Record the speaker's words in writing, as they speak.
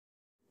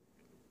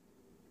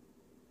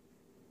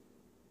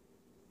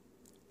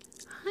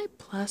Hi,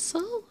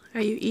 Plusle.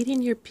 Are you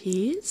eating your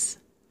peas?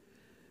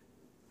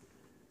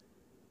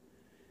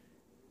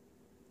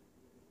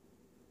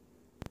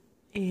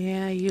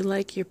 Yeah, you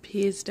like your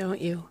peas, don't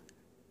you?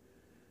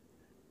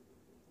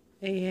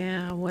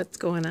 Yeah, what's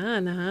going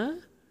on, huh?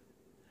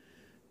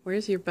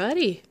 Where's your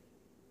buddy?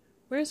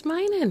 Where's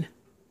Minun?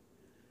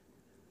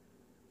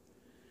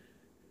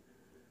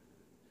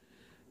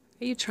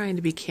 Are you trying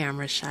to be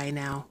camera shy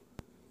now?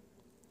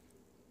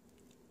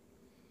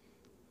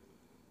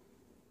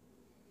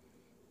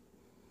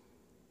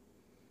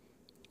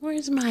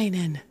 Where's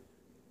Minun?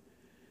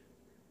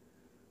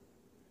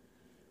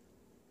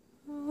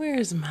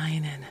 Where's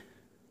Minun?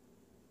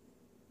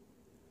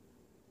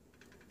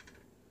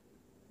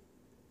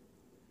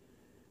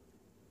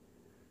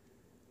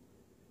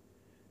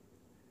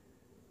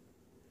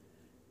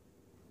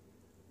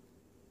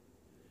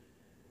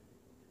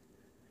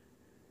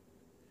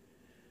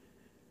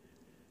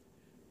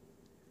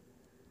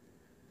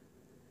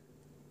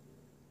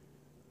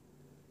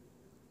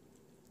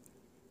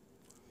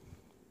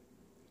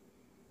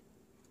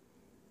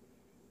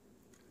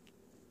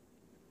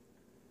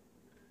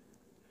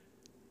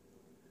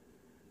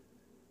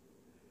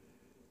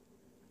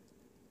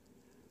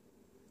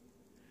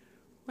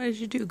 What did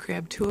you do?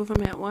 Grab two of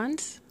them at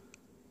once?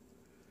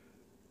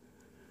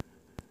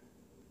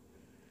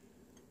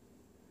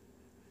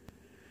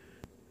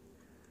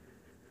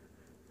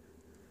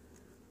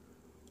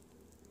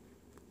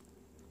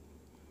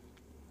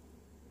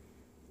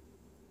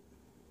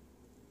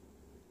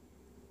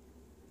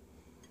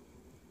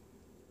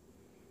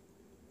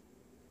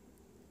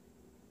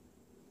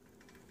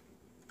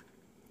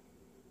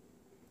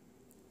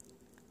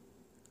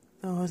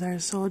 Those are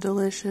so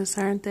delicious,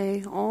 aren't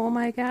they? Oh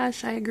my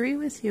gosh, I agree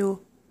with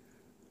you.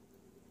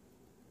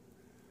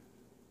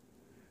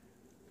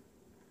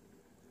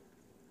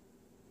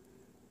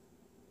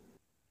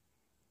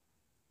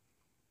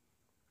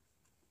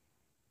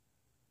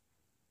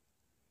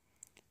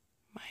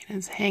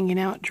 Minun's hanging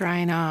out,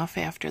 drying off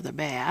after the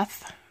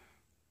bath.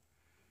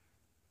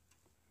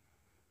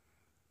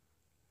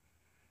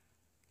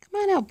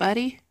 Come on out,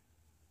 buddy.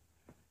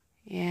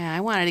 Yeah, I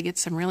wanted to get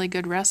some really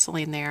good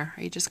wrestling there.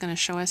 Are you just going to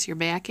show us your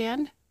back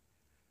end?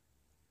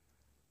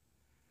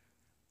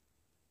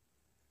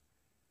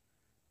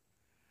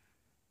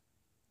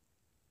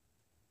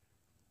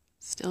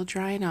 Still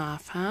drying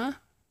off, huh?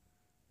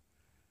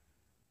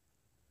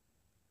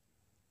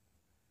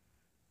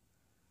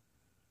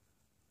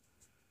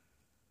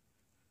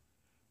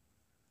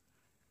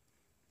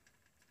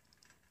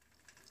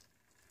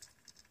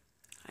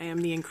 I am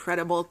the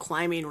incredible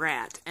climbing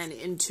rat, and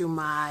into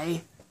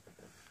my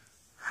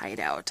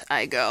hideout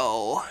I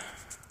go.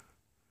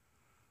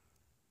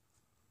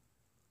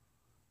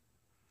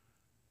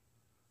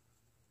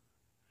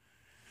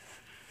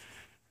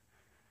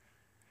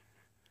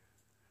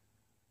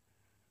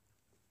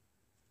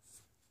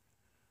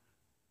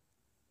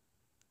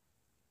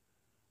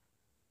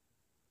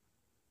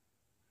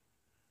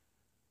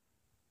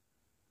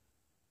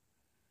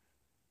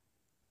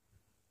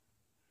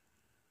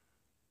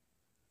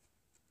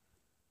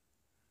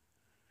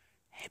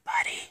 Hey,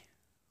 buddy.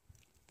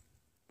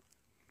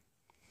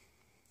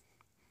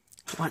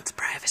 He wants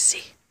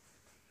privacy.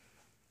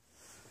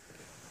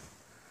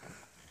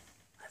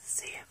 Let's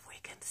see if we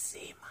can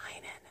see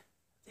Minun.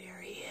 There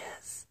he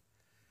is.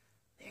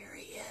 There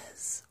he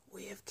is.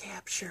 We have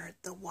captured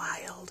the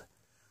wild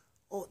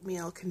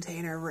oatmeal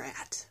container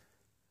rat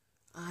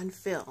on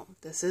film.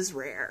 This is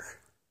rare.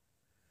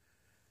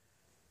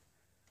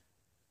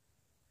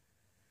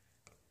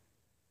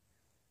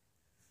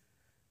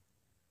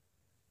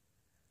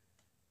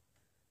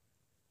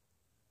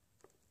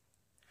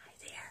 Hi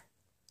there.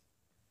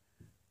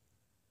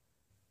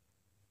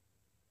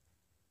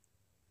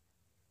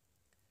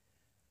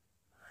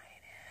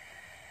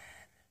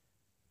 Minun.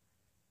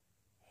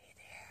 Hey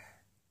there.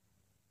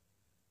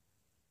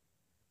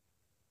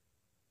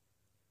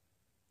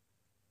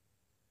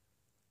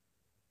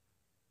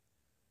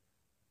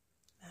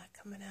 Not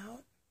coming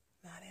out.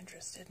 Not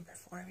interested in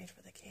performing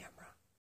for the camera.